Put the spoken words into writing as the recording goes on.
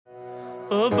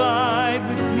Abide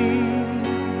with me,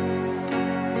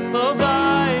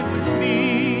 abide with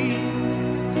me,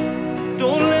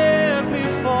 don't let me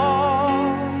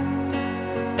fall,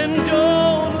 and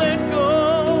don't let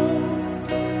go,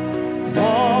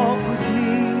 walk with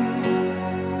me,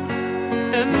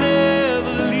 and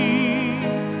never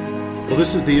leave. Well,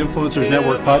 this is the Influencers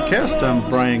Network podcast. I'm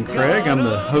Brian Craig. I'm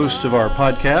the host of our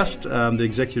podcast. I'm the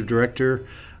executive director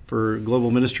for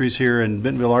Global Ministries here in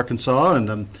Bentonville, Arkansas, and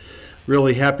I'm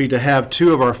really happy to have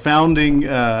two of our founding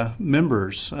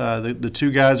members. The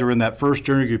two guys are in that first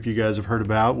journey group you guys have heard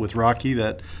about with Rocky,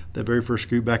 that very first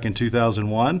group back in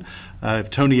 2001. I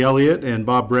have Tony Elliott and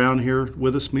Bob Brown here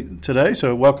with us today,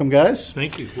 so welcome, guys.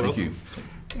 Thank you. Thank you.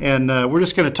 And we're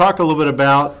just going to talk a little bit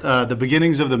about the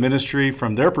beginnings of the ministry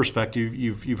from their perspective.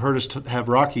 You've heard us have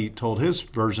Rocky told his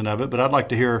version of it, but I'd like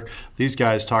to hear these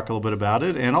guys talk a little bit about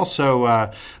it. And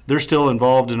also, they're still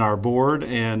involved in our board,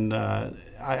 and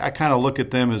I kind of look at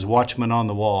them as watchmen on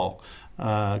the wall,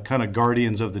 kind of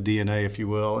guardians of the DNA, if you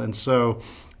will. And so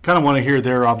kind of want to hear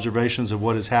their observations of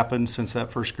what has happened since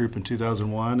that first group in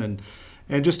 2001,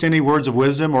 and just any words of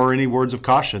wisdom or any words of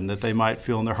caution that they might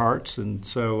feel in their hearts. And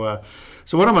so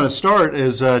what I'm going to start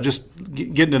is just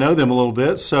getting to know them a little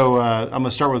bit. So I'm going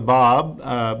to start with Bob.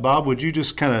 Bob, would you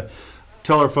just kind of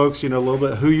tell our folks, a little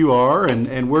bit who you are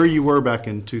and where you were back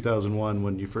in 2001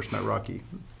 when you first met Rocky?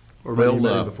 Or maybe you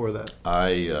met him before that?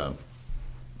 I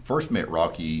first met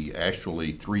Rocky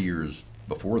actually 3 years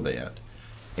before that,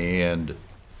 and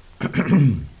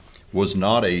was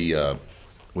not a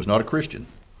Christian.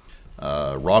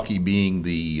 Rocky, being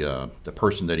the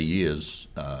person that he is,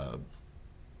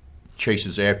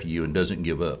 chases after you and doesn't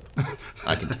give up.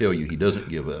 I can tell you, he doesn't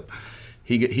give up.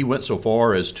 He went so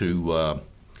far as to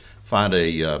find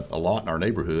a lot in our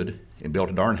neighborhood and built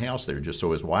a darn house there just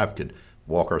so his wife could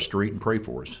walk our street and pray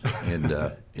for us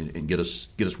and get us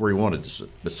where he wanted us.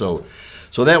 But so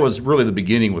that was really the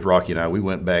beginning with Rocky and I. We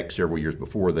went back several years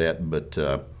before that,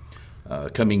 but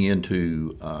coming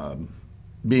into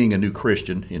being a new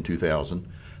Christian in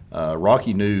 2000,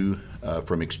 Rocky knew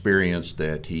from experience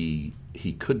that he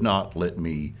could not let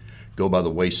me go by the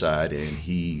wayside, and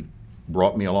he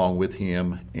brought me along with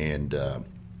him. And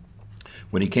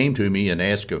when he came to me and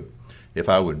asked if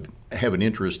I would have an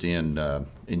interest in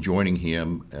joining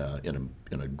him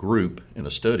in a group, in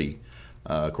a study.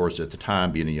 Of course, at the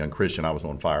time, being a young Christian, I was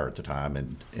on fire at the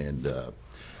time, and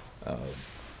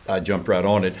I jumped right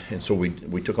on it, and so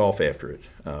we took off after it.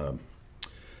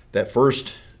 That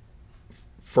first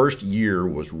year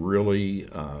was really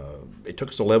it took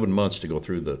us 11 months to go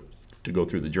through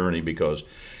the journey, because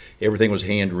everything was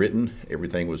handwritten,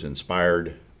 everything was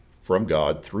inspired from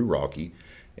God through Rocky,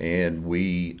 and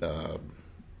we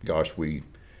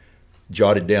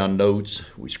jotted down notes,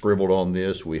 we scribbled on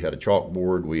this, we had a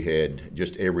chalkboard, we had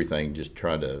just everything, just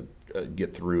trying to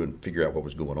get through and figure out what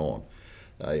was going on.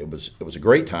 It was a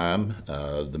great time.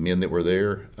 The men that were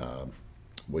there,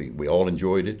 we all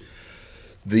enjoyed it.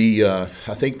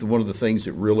 I think one of the things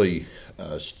that really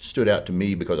stood out to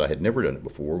me, because I had never done it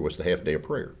before, was the half day of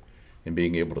prayer, and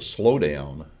being able to slow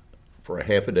down for a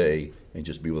half a day and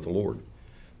just be with the Lord.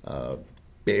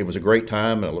 It was a great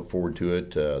time, and I look forward to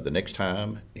it the next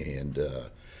time. And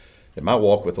my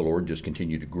walk with the Lord just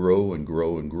continued to grow and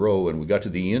grow and grow. And we got to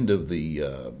the end of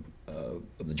the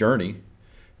journey,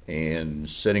 and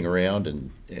sitting around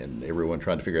and everyone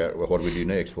trying to figure out, well, what do we do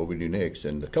next? What do we do next?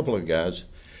 And a couple of guys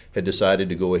had decided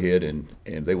to go ahead and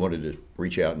they wanted to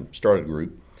reach out and start a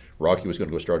group. Rocky was going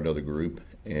to go start another group.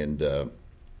 And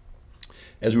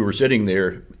as we were sitting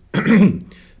there,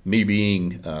 me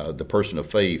being the person of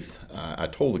faith, I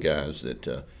told the guys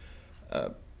that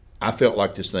I felt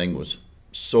like this thing was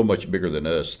so much bigger than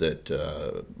us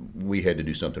that we had to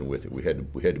do something with it. We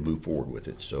had to move forward with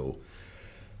it. So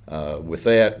with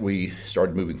that, we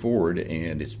started moving forward,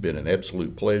 and it's been an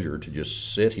absolute pleasure to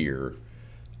just sit here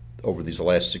over these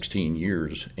last 16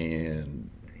 years and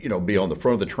be on the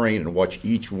front of the train and watch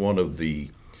each one of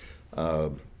the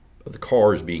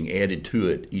cars being added to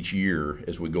it each year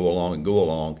as we go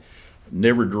along,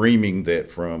 never dreaming that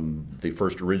from the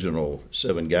first original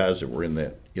 7 guys that were in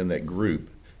that group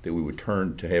that we would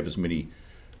turn to have as many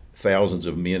thousands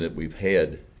of men that we've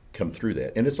had come through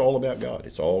that. And it's all about God.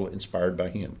 It's all inspired by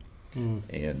Him.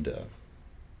 And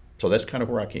so that's kind of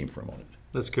where I came from on it.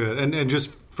 That's good. And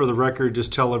just for the record,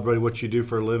 just tell everybody what you do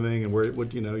for a living and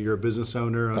what you're a business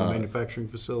owner on a manufacturing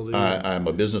facility. I'm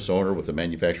a business owner with a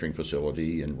manufacturing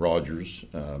facility in Rogers.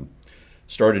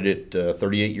 Started it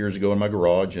 38 years ago in my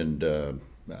garage, and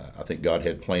I think God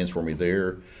had plans for me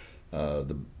there.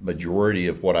 The majority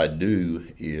of what I do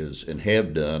is, and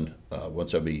have done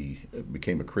once I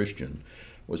became a Christian,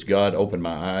 was God opened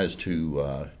my eyes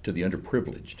to the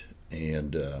underprivileged,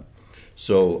 and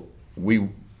so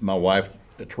my wife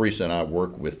Teresa and I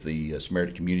work with the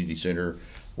Samaritan Community Center,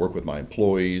 work with my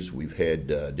employees. We've had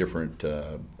different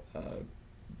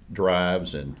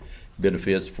drives and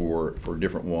benefits for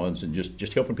different ones, and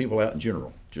just helping people out in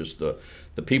general. Just the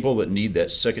people that need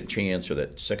that second chance or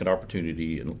that second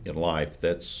opportunity in life.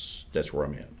 That's where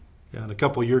I'm at. Yeah, and a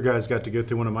couple of your guys got to go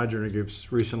through one of my journey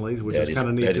groups recently, which is kind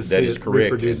of neat to see that is it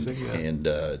correct. reproducing. And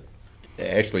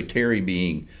actually, Terry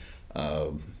being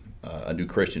a new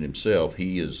Christian himself,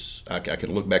 I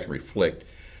can look back and reflect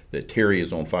that Terry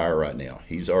is on fire right now.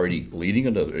 He's already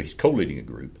he's co-leading a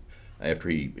group after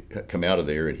he come out of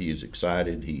there, and he is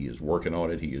excited. He is working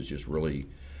on it. He is just really,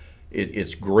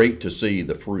 it's great to see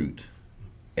the fruit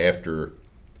after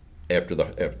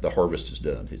the harvest is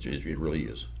done. It really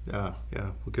is. Yeah.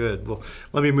 Well, good. Well,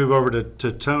 let me move over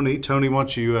to Tony. Tony, why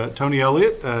don't you, Tony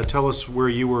Elliott, tell us where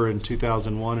you were in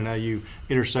 2001 and how you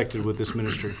intersected with this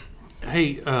ministry.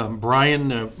 Hey,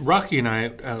 Brian, Rocky and I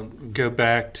go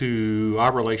back to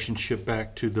our relationship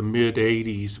back to the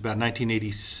mid-'80s, about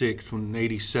 1986,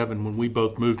 87, when we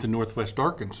both moved to Northwest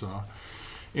Arkansas.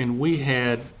 And we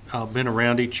had been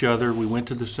around each other. We went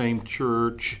to the same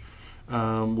church.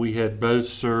 We had both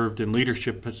served in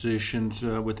leadership positions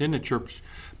within the church,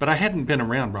 but I hadn't been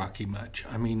around Rocky much.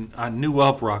 I mean, I knew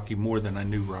of Rocky more than I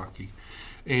knew Rocky.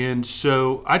 And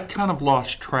so I'd kind of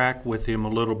lost track with him a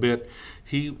little bit.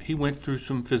 He went through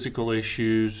some physical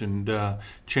issues and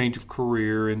change of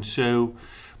career, and so,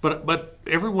 but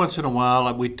every once in a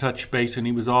while we'd touch base, and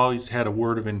he was always had a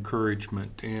word of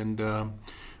encouragement. And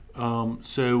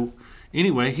so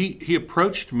anyway, he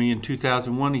approached me in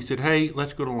 2001. He said, "Hey,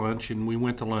 let's go to lunch," and we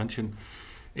went to lunch, and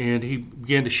he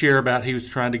began to share about he was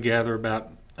trying to gather about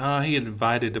he had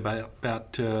invited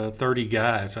about 30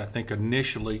 guys, I think,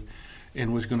 initially,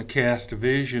 and was going to cast a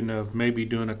vision of maybe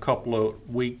doing a couple of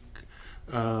week.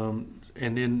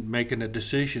 And then making a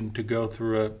decision to go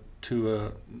through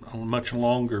a much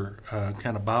longer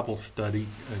kind of Bible study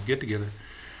get together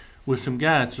with some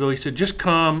guys. So he said, just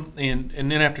come, and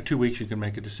then after 2 weeks you can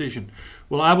make a decision.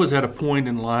 Well, I was at a point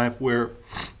in life where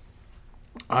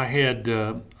I had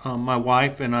my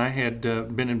wife and I had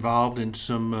been involved in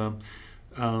some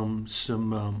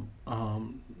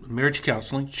marriage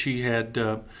counseling. She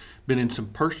had been in some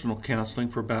personal counseling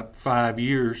for about 5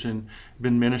 years and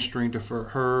been ministering for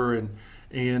her,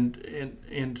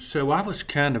 and so I was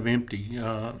kind of empty.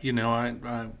 I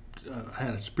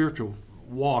had a spiritual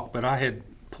walk, but I had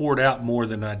poured out more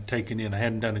than I'd taken in. I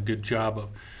hadn't done a good job of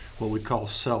what we call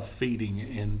self-feeding,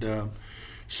 and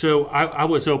so I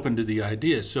was open to the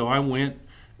idea. So I went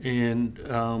and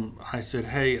I said,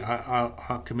 "Hey,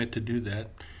 I'll commit to do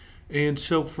that." And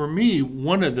so for me,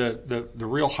 one of the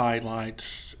real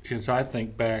highlights, as I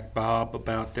think back, Bob,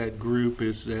 about that group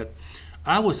is that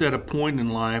I was at a point in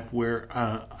life where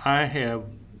I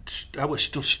was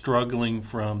still struggling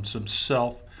from some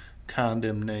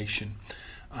self-condemnation.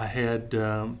 I had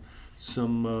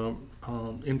some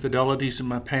infidelities in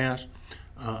my past.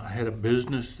 I had a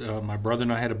business. My brother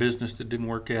and I had a business that didn't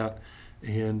work out.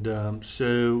 And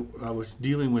so I was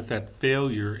dealing with that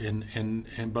failure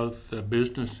in both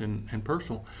business and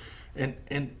personal, and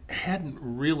hadn't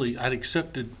really. I'd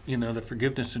accepted, the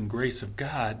forgiveness and grace of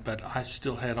God, but I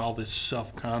still had all this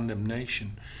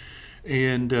self-condemnation,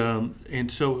 and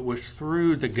so it was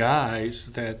through the guys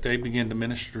that they began to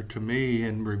minister to me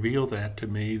and reveal that to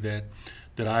me that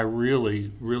I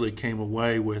really came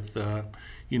away with a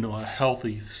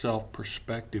healthy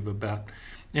self-perspective about.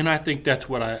 And I think that's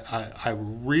what I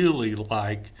really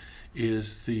like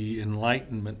is the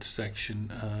enlightenment section,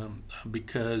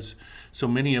 because so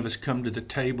many of us come to the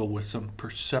table with some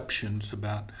perceptions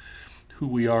about who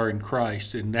we are in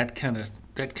Christ, and that kind of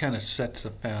sets the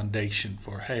foundation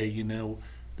for, hey,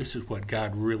 this is what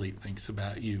God really thinks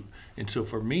about you. And so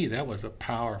for me, that was a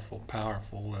powerful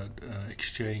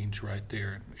exchange right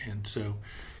there. And so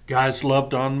guys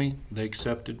loved on me, they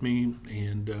accepted me,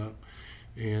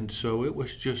 and so it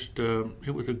was just,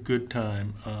 it was a good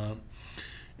time.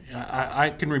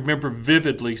 I can remember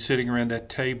vividly sitting around that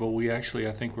table. We actually,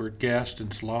 I think, were at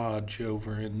Gaston's Lodge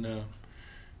over in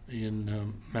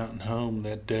Mountain Home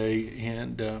that day,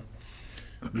 and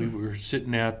we were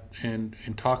sitting out and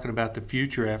talking about the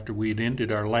future after we had ended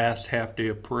our last half day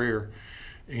of prayer.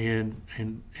 And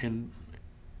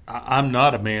I'm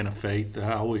not a man of faith.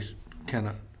 I always kind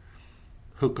of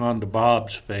hook on to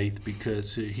Bob's faith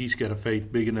because he's got a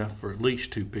faith big enough for at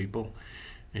least two people,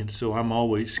 and so I'm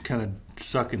always kind of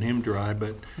sucking him dry.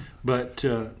 But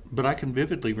I can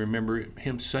vividly remember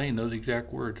him saying those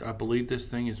exact words. I believe this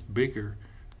thing is bigger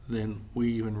than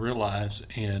we even realize,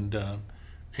 and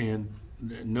And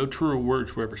no truer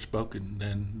words were ever spoken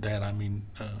than that. I mean,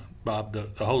 Bob, the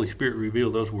Holy Spirit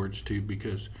revealed those words to you,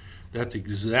 because that's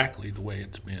exactly the way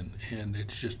it's been. And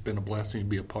it's just been a blessing to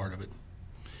be a part of it.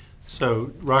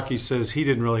 So Rocky says he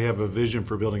didn't really have a vision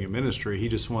for building a ministry. He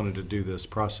just wanted to do this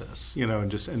process,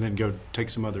 and then go take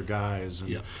some other guys. And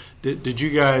Yeah. Did you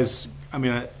guys? I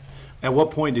mean, at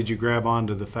what point did you grab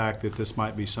onto the fact that this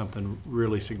might be something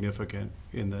really significant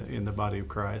in the body of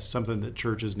Christ, something that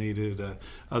churches needed,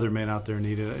 other men out there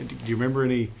needed? Do you remember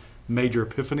any major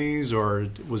epiphanies, or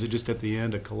was it just at the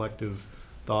end a collective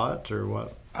thought, or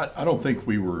what? I don't think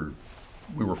we were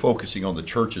focusing on the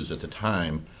churches at the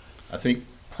time. I think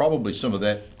probably some of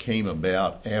that came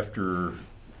about after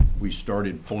we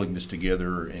started pulling this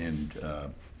together, and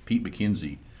Pete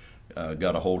McKenzie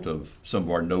got a hold of some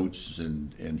of our notes,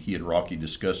 and he and Rocky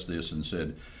discussed this and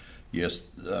said, yes,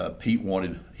 Pete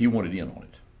wanted in on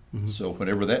it. Mm-hmm. So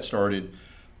whenever that started,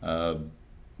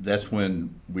 that's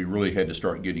when we really had to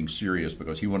start getting serious,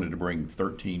 because he wanted to bring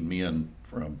 13 men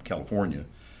from California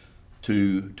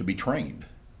to be trained.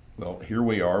 Well, here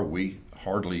we are. We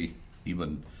hardly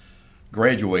even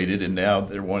graduated, and now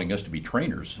they're wanting us to be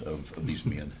trainers of these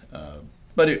men.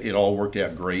 But it all worked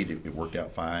out great. It worked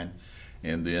out fine.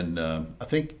 And then I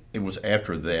think it was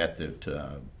after that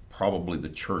probably the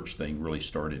church thing really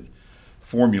started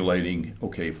formulating,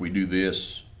 okay, if we do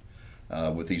this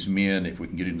with these men, if we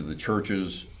can get into the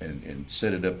churches and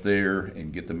set it up there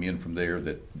and get the men from there,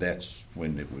 that's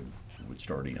when it would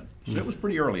start in. So it was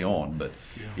pretty early on, but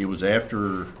it was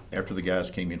after the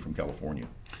guys came in from California,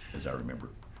 as I remember.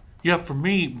 Yeah, for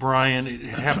me, Brian, it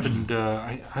happened,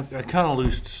 I kind of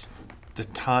lose the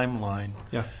timeline.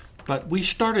 Yeah. But we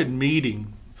started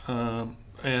meeting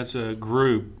as a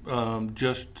group,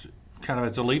 just kind of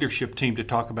as a leadership team, to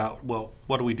talk about, well,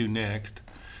 what do we do next?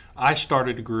 I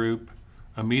started a group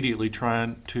immediately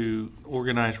trying to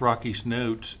organize Rocky's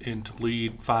notes and to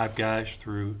lead 5 guys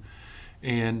through.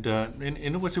 And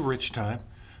it was a rich time.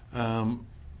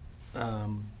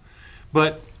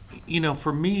 But,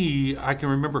 for me, I can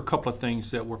remember a couple of things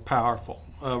that were powerful.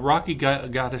 Rocky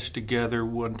got us together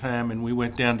one time, and we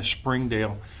went down to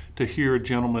Springdale to hear a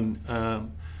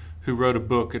gentleman who wrote a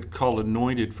book called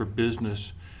Anointed for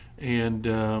Business. And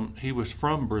he was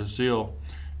from Brazil,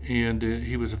 and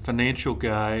he was a financial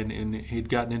guy, and he'd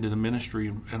gotten into the ministry,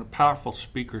 and a powerful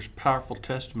speaker's powerful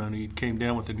testimony. He came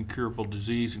down with an incurable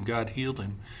disease, and God healed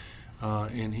him.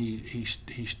 And he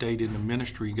stayed in the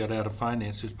ministry, he got out of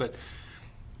finances. But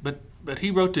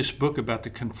he wrote this book about the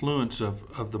confluence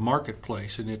of the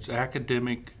marketplace, and it's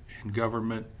academic and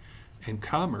government and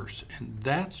commerce. And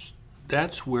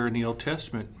that's where in the Old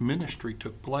Testament ministry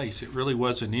took place. It really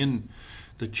wasn't in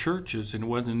the churches, and it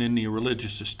wasn't in the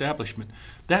religious establishment.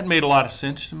 That made a lot of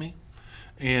sense to me.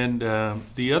 And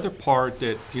the other part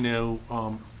that,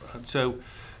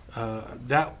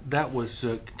 that was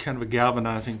kind of a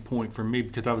galvanizing point for me,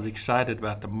 because I was excited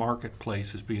about the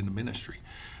marketplace as being the ministry.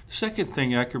 The second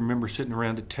thing, I can remember sitting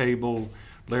around a table,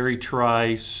 Larry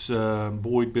Trice,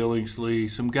 Boyd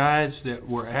Billingsley, some guys that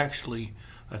were actually,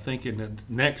 I think, in the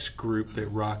next group that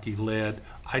Rocky led.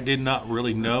 I did not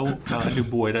really know. I knew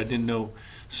Boyd. I didn't know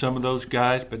some of those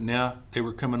guys, but now they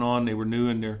were coming on. They were new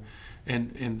in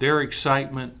their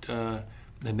excitement, and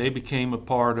they became a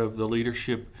part of the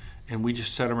leadership. And we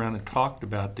just sat around and talked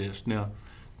about this. Now,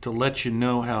 to let you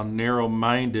know how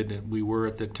narrow-minded we were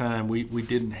at the time, we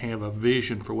didn't have a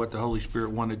vision for what the Holy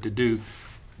Spirit wanted to do.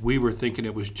 We were thinking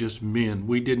it was just men.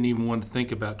 We didn't even want to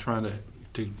think about trying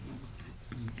to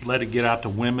let it get out to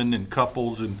women and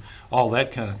couples and all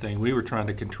that kind of thing. We were trying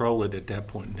to control it at that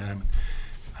point in time.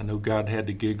 I know God had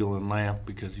to giggle and laugh,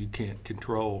 because you can't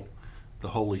control the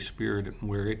Holy Spirit and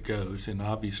where it goes, and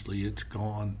obviously it's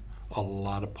gone a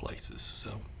lot of places.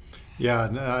 So. Yeah,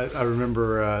 and I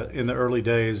remember in the early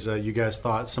days, you guys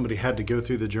thought somebody had to go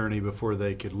through the journey before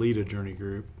they could lead a journey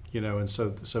group, and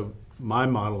so my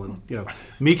model, and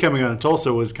me coming on in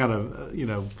Tulsa was kind of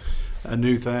a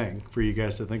new thing for you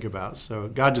guys to think about. So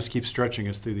God just keeps stretching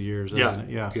us through the years, doesn't it?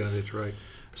 Yeah, that's right.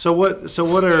 So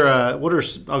what are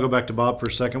I'll go back to Bob for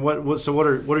a second. What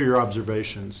are your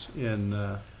observations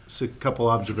a couple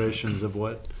observations of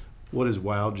what has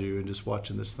wowed you in just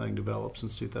watching this thing develop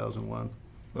since 2001?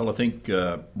 Well, I think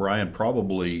Brian,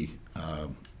 probably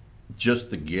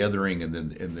just the gathering and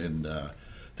then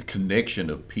the connection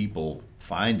of people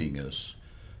finding us.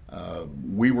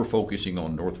 We were focusing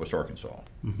on Northwest Arkansas.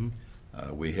 Mm-hmm.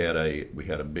 We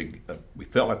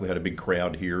felt like we had a big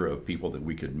crowd here of people that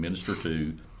we could minister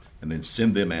to, and then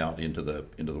send them out into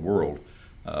the world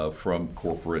from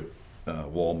corporate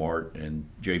Walmart and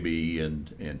JB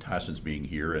and Tyson's being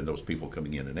here, and those people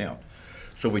coming in and out.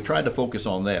 So we tried to focus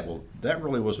on that. Well, that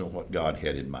really wasn't what God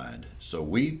had in mind. So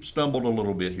we stumbled a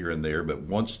little bit here and there, but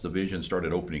once the vision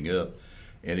started opening up,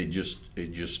 and it just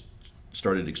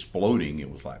started exploding, it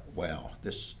was like, wow,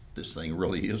 this thing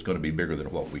really is going to be bigger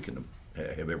than what we can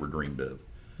have ever dreamed of.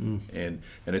 And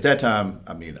at that time,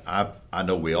 I mean, I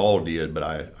know we all did, but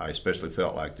I especially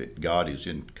felt like that God is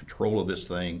in control of this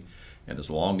thing, and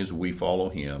as long as we follow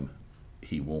Him,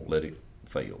 He won't let it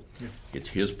fail. Yeah. It's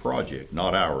His project,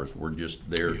 not ours. We're just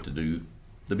there to do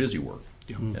the busy work,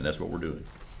 and that's what we're doing.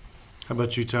 How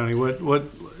about you, Tony? What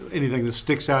anything that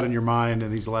sticks out in your mind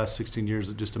in these last 16 years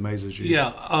that just amazes you?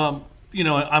 Yeah,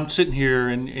 I'm sitting here,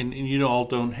 and you all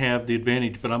don't have the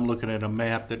advantage, but I'm looking at a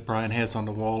map that Brian has on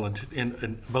the wall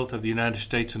in both of the United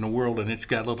States and the world, and it's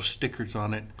got little stickers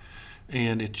on it,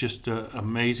 and it's just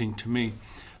amazing to me.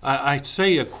 I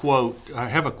say a quote. I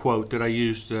have a quote that I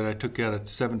used that I took out of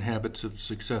 7 Habits of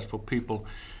Successful People,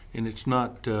 and it's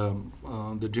not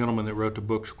the gentleman that wrote the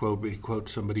book's quote, but he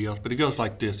quotes somebody else. But it goes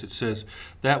like this. It says,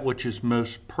 "That which is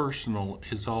most personal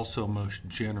is also most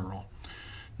general."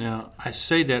 Now, I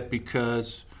say that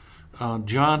because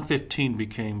John 15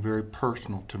 became very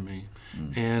personal to me.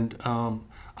 And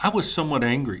I was somewhat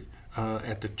angry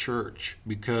at the church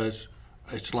because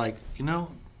it's like,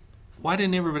 why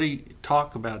didn't everybody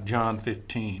talk about John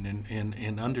 15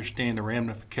 and understand the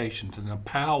ramifications and the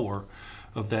power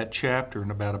of that chapter and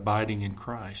about abiding in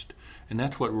Christ? And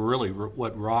that's what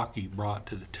Rocky brought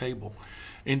to the table.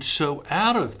 And so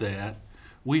out of that,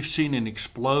 we've seen an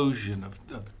explosion of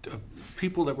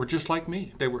people that were just like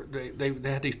me. They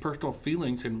had these personal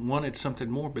feelings and wanted something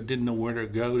more, but didn't know where to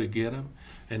go to get them.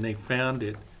 And they found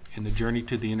it in the Journey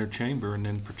to the Inner Chamber, and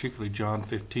then particularly John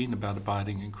 15 about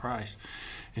abiding in Christ.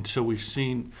 And so we've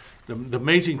seen the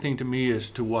amazing thing to me is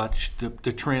to watch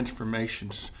the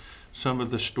transformations. Some of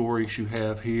the stories you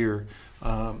have here,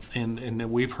 and that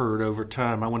we've heard over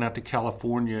time. I went out to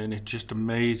California, and it's just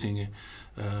amazing.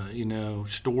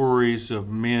 Stories of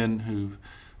men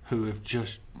who have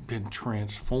just been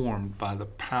transformed by the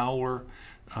power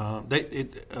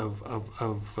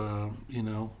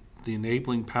the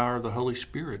enabling power of the Holy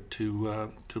Spirit to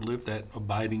live that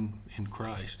abiding in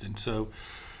Christ. And so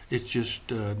it just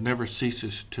never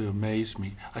ceases to amaze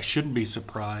me. I shouldn't be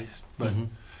surprised,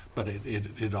 but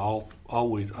it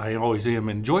always I always am,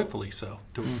 and joyfully so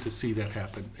to see that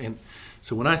happen. And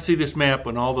so when I see this map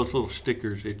and all those little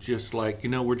stickers, it's just like,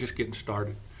 we're just getting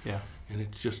started. Yeah. And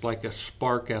it's just like a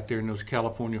spark out there in those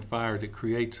California fires that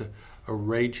creates a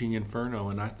raging inferno.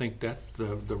 And I think that's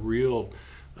the real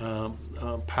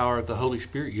power of the Holy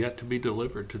Spirit yet to be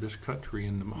delivered to this country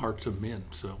and the hearts of men.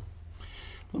 So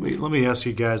let me ask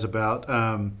you guys about,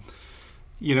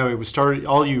 it was started,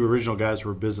 all you original guys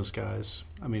were business guys.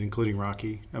 I mean, including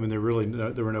Rocky. I mean, there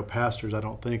were no pastors, I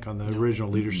don't think, on the original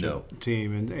leadership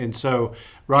team. And so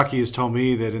Rocky has told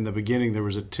me that in the beginning there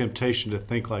was a temptation to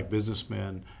think like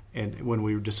businessmen. And when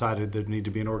we decided there needed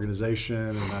to be an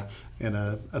organization and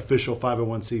a official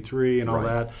 501c3 and all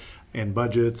that, and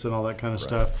budgets and all that kind of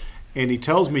stuff. And he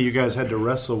tells me you guys had to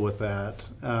wrestle with that,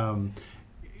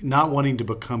 not wanting to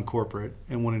become corporate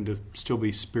and wanting to still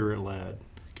be spirit-led.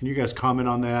 Can you guys comment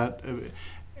on that?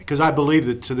 Because I believe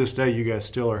that to this day you guys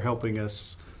still are helping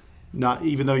us, not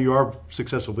even though you are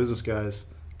successful business guys,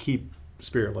 keep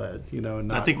spirit-led.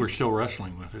 And I think we're still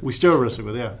wrestling with it. We still wrestling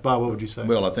with it. Yeah, Bob, what would you say?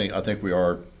 Well, I think we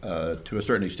are to a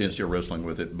certain extent still wrestling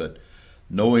with it, but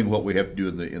knowing what we have to do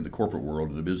in the corporate world,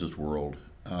 in the business world,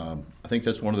 I think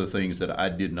that's one of the things that I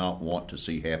did not want to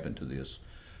see happen to this.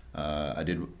 I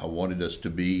wanted us to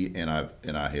be, and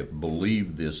I have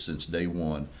believed this since day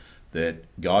one, that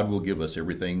God will give us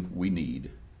everything we need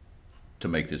to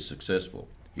make this successful.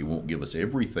 He won't give us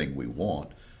everything we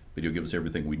want, but He'll give us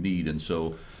everything we need. And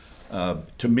so,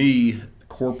 to me,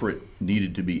 corporate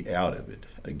needed to be out of it.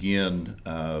 Again,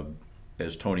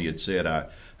 as Tony had said, I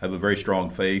have a very strong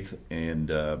faith, and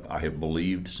I have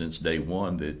believed since day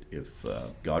one that if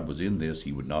God was in this,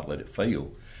 He would not let it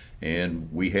fail. And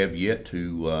we have yet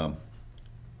to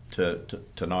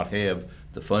not have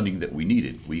the funding that we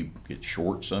needed. We get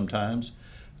short sometimes.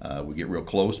 We get real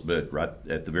close, but right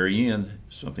at the very end,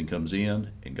 something comes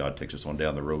in, and God takes us on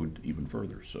down the road even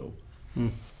further. So.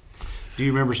 Do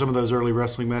you remember some of those early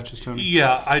wrestling matches, Tony?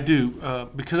 Yeah, I do,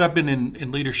 because I've been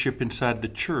in leadership inside the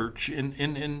church, and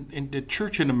the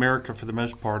church in America, for the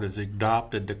most part, has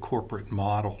adopted the corporate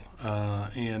model,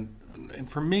 and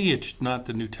for me, it's not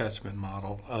the New Testament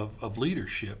model of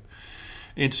leadership,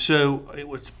 and so it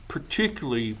was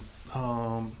particularly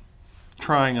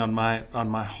trying on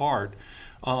my heart.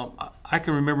 I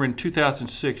can remember in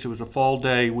 2006, it was a fall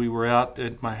day. We were out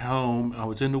at my home. I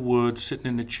was in the woods, sitting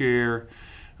in the chair.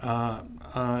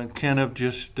 kind of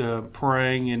just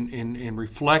praying and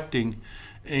reflecting.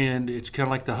 And it's kind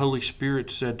of like the Holy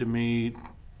Spirit said to me,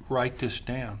 write this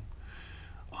down.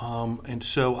 And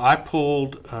so I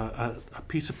pulled a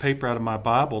piece of paper out of my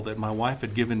Bible that my wife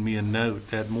had given me a note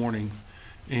that morning.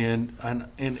 And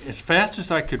as fast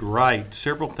as I could write,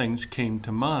 several things came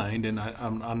to mind, and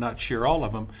I'll not share all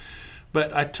of them.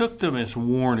 But I took them as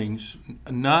warnings,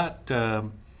 not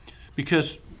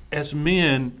because as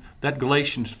men, that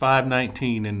Galatians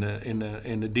 5:19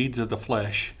 in the deeds of the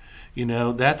flesh,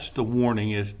 that's the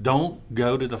warning: is don't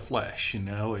go to the flesh.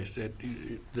 Is that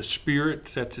the spirit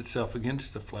sets itself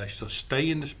against the flesh, so stay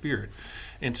in the spirit.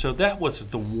 And so that was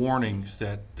the warnings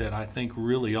that I think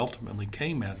really ultimately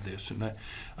came out of this. And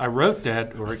I wrote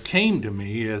that, or it came to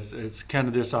me as kind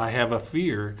of this: I have a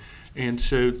fear. And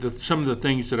so some of the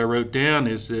things that I wrote down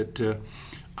is that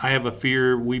I have a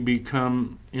fear we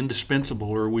become indispensable,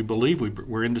 or we believe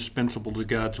we're indispensable to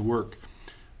God's work.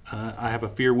 I have a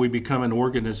fear we become an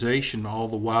organization all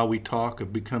the while we talk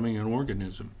of becoming an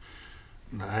organism.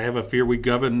 I have a fear we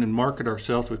govern and market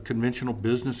ourselves with conventional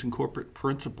business and corporate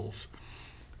principles.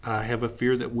 I have a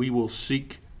fear that we will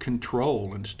seek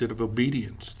control instead of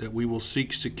obedience, that we will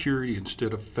seek security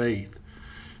instead of faith,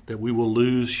 that we will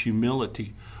lose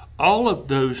humility. All of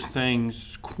those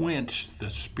things quench the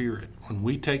spirit. When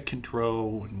we take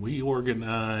control, when we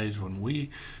organize, when we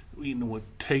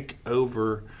take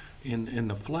over in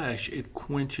the flesh, it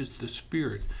quenches the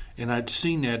spirit. And I'd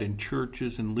seen that in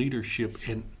churches and leadership,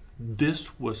 and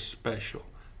this was special.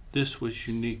 This was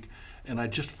unique. And I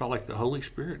just felt like the Holy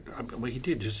Spirit, he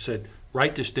did, just said,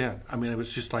 write this down. It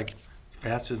was just like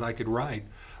fast as I could write.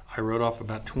 I wrote off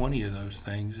about 20 of those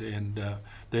things, and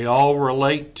they all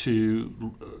relate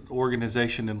to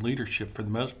organization and leadership for the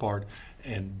most part,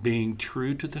 and being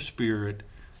true to the Spirit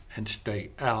and stay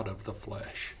out of the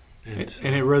flesh. And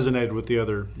it resonated with the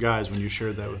other guys when you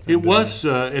shared that with them. It was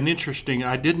an interesting,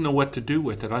 I didn't know what to do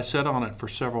with it. I sat on it for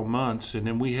several months, and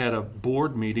then we had a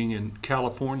board meeting in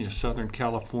California, Southern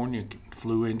California,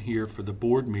 flew in here for the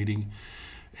board meeting.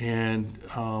 And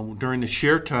during the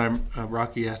share time,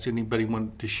 Rocky asked anybody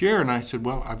wanted to share, and I said,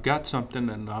 well, I've got something,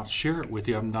 and I'll share it with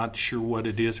you. I'm not sure what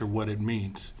it is or what it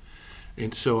means.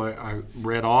 And so I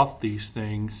read off these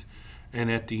things, and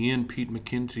at the end, Pete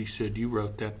McKenzie said, you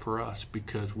wrote that for us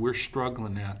because we're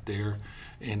struggling out there,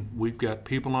 and we've got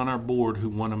people on our board who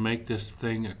want to make this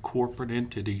thing a corporate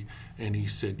entity. And he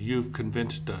said, you've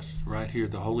convinced us right here.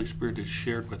 The Holy Spirit has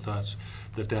shared with us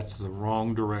that that's the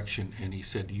wrong direction. And he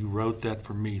said, you wrote that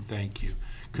for me. Thank you.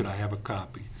 Could I have a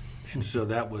copy? And so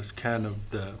that was kind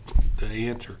of the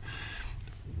answer.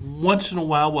 Once in a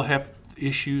while, we'll have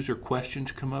issues or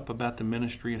questions come up about the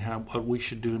ministry and what we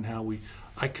should do and how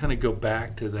I kind of go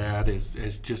back to that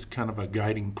as just kind of a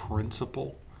guiding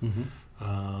principle. Mm-hmm.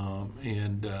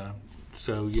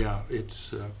 So yeah,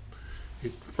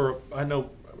 I know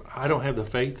I don't have the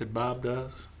faith that Bob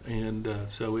does, and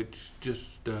so it's just.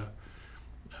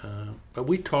 But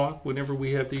we talk whenever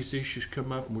we have these issues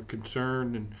come up, and we're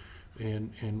concerned,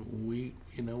 and we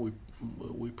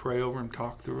we pray over them,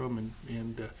 talk through them,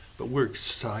 but we're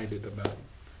excited about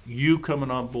you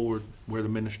coming on board where the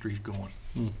ministry's going.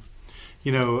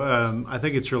 I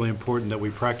think it's really important that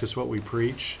we practice what we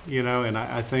preach, and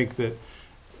I think that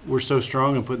we're so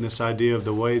strong in putting this idea of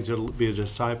the way to be a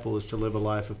disciple is to live a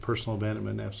life of personal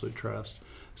abandonment and absolute trust.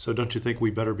 So don't you think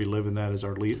we better be living that as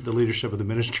the leadership of the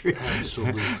ministry?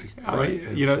 Absolutely. Right?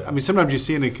 Absolutely. Sometimes you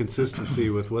see an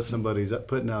inconsistency with what somebody's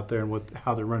putting out there and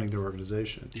how they're running their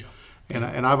organization. Yeah.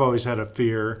 And I've always had a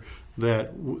fear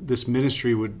that this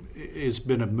ministry has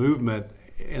been a movement,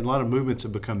 and a lot of movements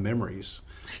have become memories.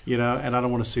 And I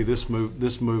don't want to see this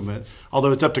movement,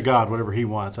 although it's up to God, whatever He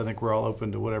wants. I think we're all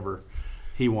open to whatever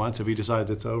He wants. If He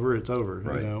decides it's over, it's over.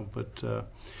 Right. But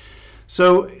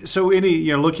so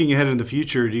any looking ahead in the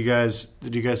future, do you guys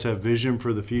have vision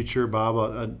for the future, Bob?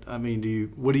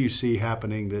 What do you see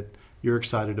happening that you're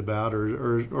excited about,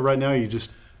 or right now are you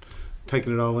just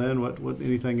taking it all in? What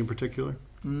anything in particular?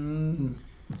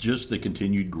 Just the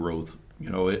continued growth.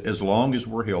 As long as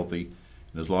we're healthy,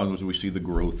 and as long as we see the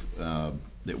growth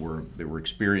that we're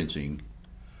experiencing,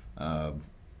 that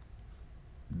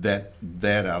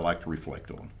I like to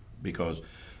reflect on, because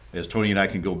as Tony and I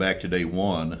can go back to day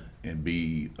one and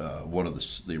be one of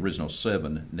the original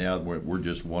 7, now we're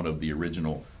just one of the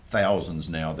original thousands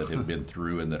now that have been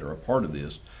through and that are a part of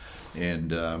this,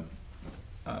 and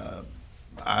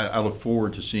I look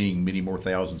forward to seeing many more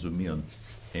thousands of men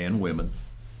and women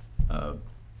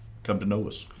come to know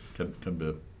us, come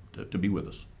to be with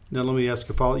us. Now let me ask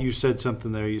a follow. You said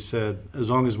something there. You said as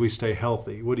long as we stay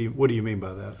healthy. What do you mean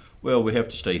by that? Well, we have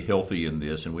to stay healthy in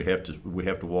this, and we have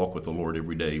to walk with the Lord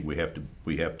every day. We have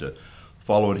to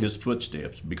follow in His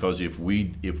footsteps, because if we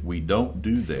don't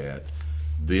do that,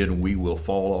 then we will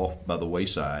fall off by the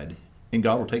wayside, and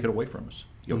God will take it away from us.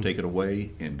 He'll take it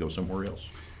away and go somewhere else.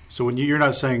 So when you're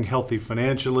not saying healthy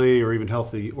financially or even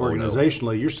healthy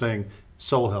organizationally, you're saying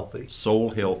soul healthy.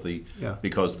 Soul healthy, Yeah.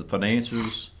 because the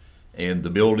finances and the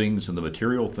buildings and the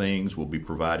material things will be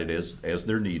provided as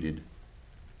they're needed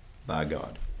by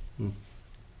God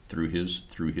through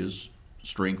His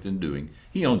strength in doing.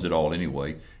 He owns it all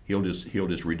anyway. He'll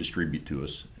just redistribute to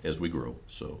us as we grow.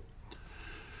 So,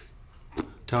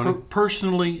 Tony?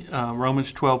 Personally,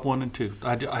 Romans 12:1 and 2.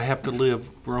 I have to live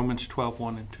Romans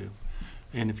 12:1 and 2.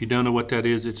 And if you don't know what that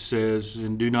is, it says,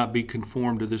 "And do not be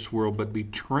conformed to this world, but be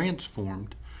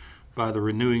transformed by the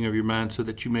renewing of your mind, so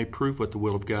that you may prove what the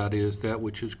will of God is, that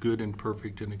which is good and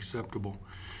perfect and acceptable."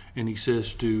 And he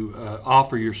says to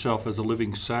offer yourself as a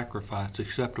living sacrifice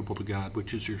acceptable to God,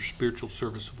 which is your spiritual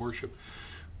service of worship.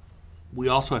 We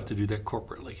also have to do that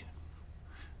corporately.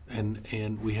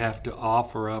 And we have to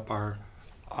offer up our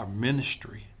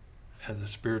ministry as a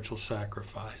spiritual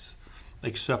sacrifice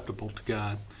acceptable to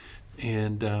God.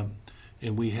 And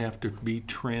we have to be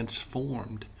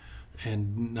transformed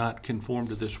and not conform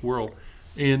to this world.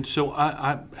 And so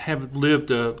I have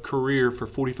lived a career for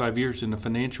 45 years in the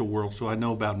financial world, so I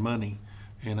know about money,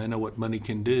 and I know what money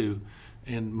can do.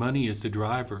 And money is the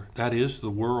driver. That is the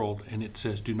world, and it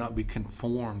says, do not be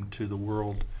conformed to the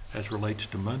world as relates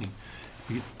to money.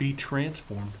 Be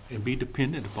transformed and be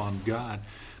dependent upon God,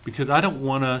 because I don't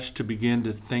want us to begin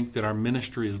to think that our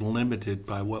ministry is limited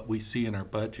by what we see in our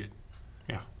budget.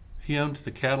 Yeah. He owns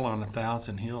the cattle on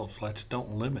 1,000 hills. Let's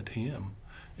don't limit Him.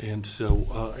 And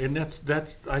so, and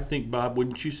that's. I think, Bob,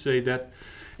 wouldn't you say that?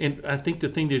 And I think the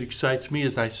thing that excites me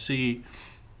is I see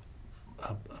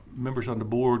members on the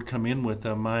board come in with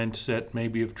a mindset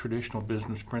maybe of traditional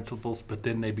business principles, but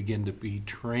then they begin to be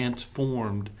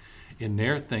transformed in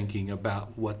their thinking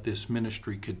about what this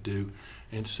ministry could do.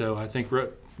 And so I think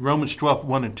Romans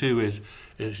 12:1 and 2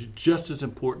 is just as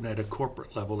important at a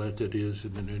corporate level as it is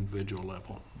at an individual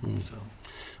level. So.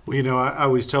 Well, I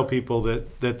always tell people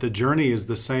that the journey is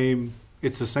the same.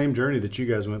 It's the same journey that you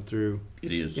guys went through.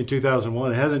 it is. In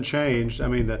 2001. It hasn't changed. I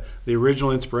mean, the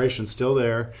original inspiration's still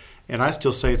there. And I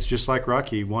still say it's just like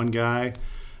Rocky. One guy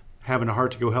having a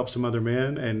heart to go help some other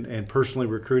men and personally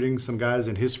recruiting some guys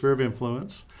in his sphere of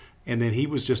influence. And then he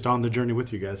was just on the journey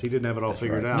with you guys. He didn't have it all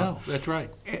figured out. No, that's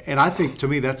right. And I think, to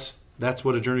me, that's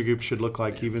what a journey group should look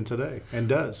like even today, and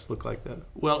does look like that.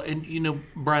 Well, and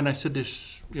Brian, I said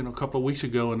this a couple of weeks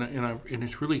ago, and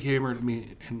it's really hammered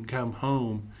me and come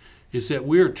home, is that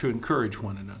we're to encourage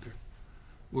one another.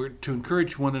 We're to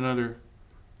encourage one another.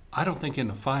 I don't think in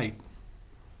the fight.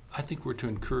 I think we're to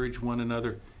encourage one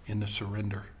another in the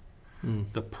surrender,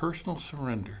 the personal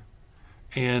surrender,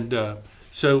 and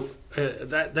so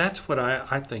that's what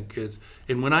I think is.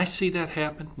 And when I see that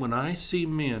happen, when I see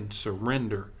men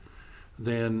surrender,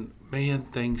 then, man,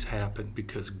 things happen,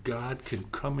 because God can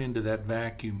come into that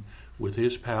vacuum with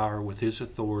His power, with His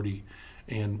authority,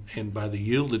 and by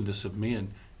the yieldedness of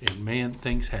men, and, man,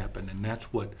 things happen. And that's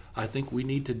what I think we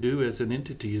need to do as an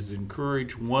entity, is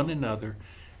encourage one another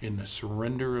in the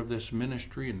surrender of this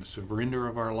ministry and the surrender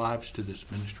of our lives to this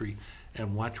ministry,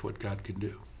 and watch what God can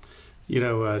do.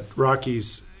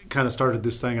 Rocky's kind of started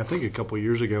this thing, I think, a couple of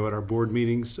years ago at our board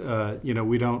meetings.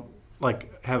 We don't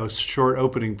have a short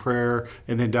opening prayer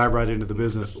and then dive right into the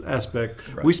business aspect.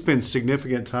 Right. We spend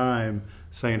significant time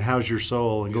saying, "How's your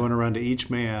soul?" and going around to each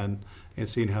man and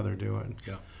seeing how they're doing.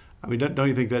 Yeah. I mean, don't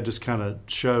you think that just kind of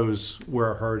shows where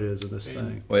our heart is in this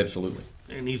thing? Well, absolutely.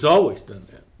 And He's always done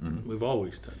that. Mm-hmm. We've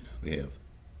always done that. We have.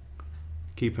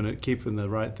 Keeping the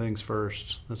right things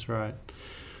first. That's right.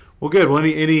 Well, good. Well,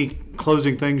 any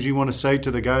closing things you want to say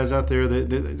to the guys out there,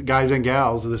 the guys and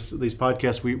gals of these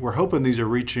podcasts? We're hoping these are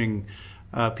reaching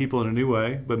people in a new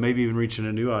way, but maybe even reaching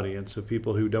a new audience of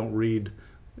people who don't read.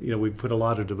 We put a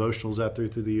lot of devotionals out there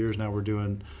through the years. Now we're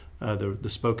doing the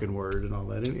spoken word and all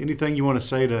that. Anything you want to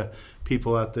say to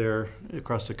people out there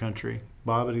across the country?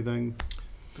 Bob, anything?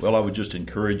 Well, I would just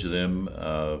encourage them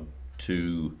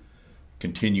to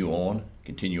continue on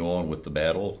with the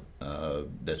battle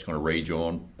that's going to rage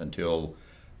on until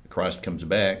Christ comes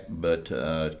back, but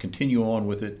continue on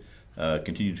with it.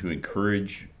 Continue to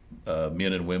encourage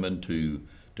men and women to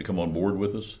come on board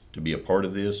with us, to be a part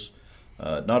of this,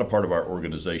 not a part of our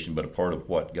organization, but a part of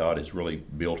what God has really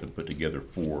built and put together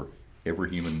for every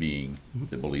human being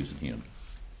that believes in Him.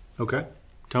 Okay.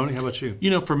 Tony, how about you?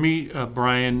 You know, for me,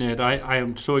 Brian, that I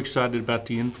am so excited about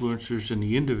the influencers and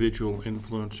the individual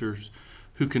influencers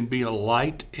who can be a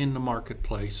light in the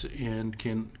marketplace and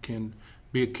can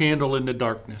be a candle in the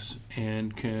darkness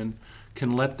and can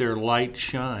let their light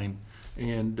shine.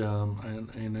 And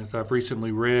as I've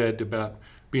recently read about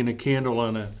being a candle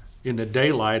in the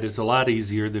daylight is a lot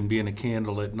easier than being a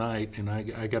candle at night. And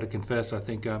I got to confess, I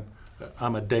think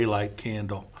I'm a daylight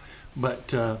candle.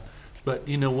 But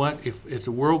you know what? If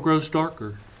the world grows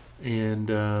darker, and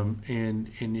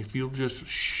if you'll just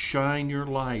shine your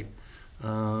light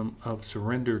of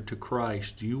surrender to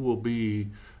Christ, you will be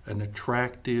an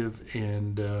attractive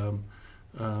and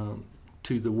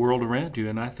to the world around you.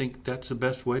 And I think that's the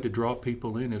best way to draw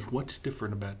people in is what's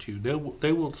different about you.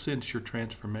 They will sense your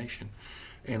transformation,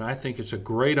 and I think it's a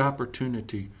great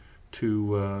opportunity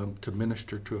to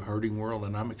minister to a hurting world.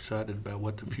 And I'm excited about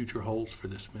what the future holds for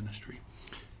this ministry.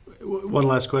 One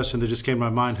last question that just came to my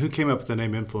mind. Who came up with the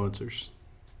name influencers?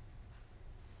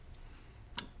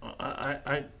 In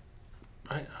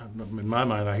my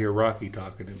mind, I hear Rocky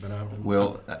talking it, but I don't.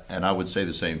 Well, and I would say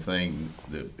the same thing,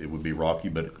 that it would be Rocky,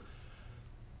 but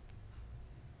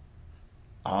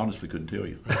I honestly couldn't tell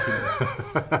you.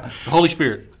 The Holy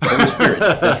Spirit. Holy Spirit.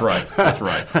 That's right. That's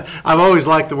right. I've always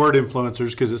liked the word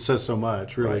influencers because it says so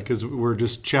much, really, Right. because we're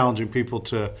just challenging people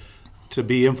to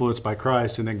be influenced by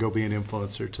Christ and then go be an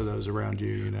influencer to those around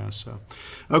you, So,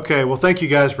 okay, well, thank you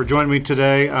guys for joining me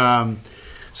today.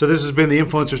 So this has been the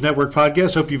Influencers Network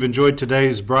podcast. Hope you've enjoyed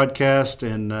today's broadcast,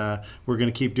 and we're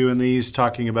going to keep doing these,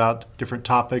 talking about different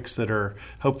topics that are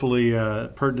hopefully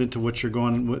pertinent to what you're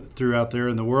going through out there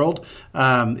in the world.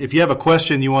 If you have a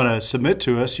question you want to submit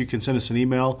to us, you can send us an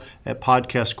email at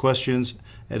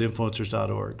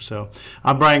podcastquestions@influencers.org. So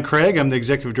I'm Brian Craig. I'm the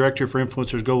Executive Director for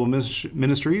Influencers Global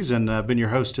Ministries, and I've been your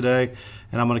host today.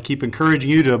 And I'm going to keep encouraging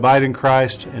you to abide in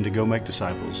Christ and to go make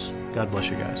disciples. God bless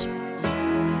you guys.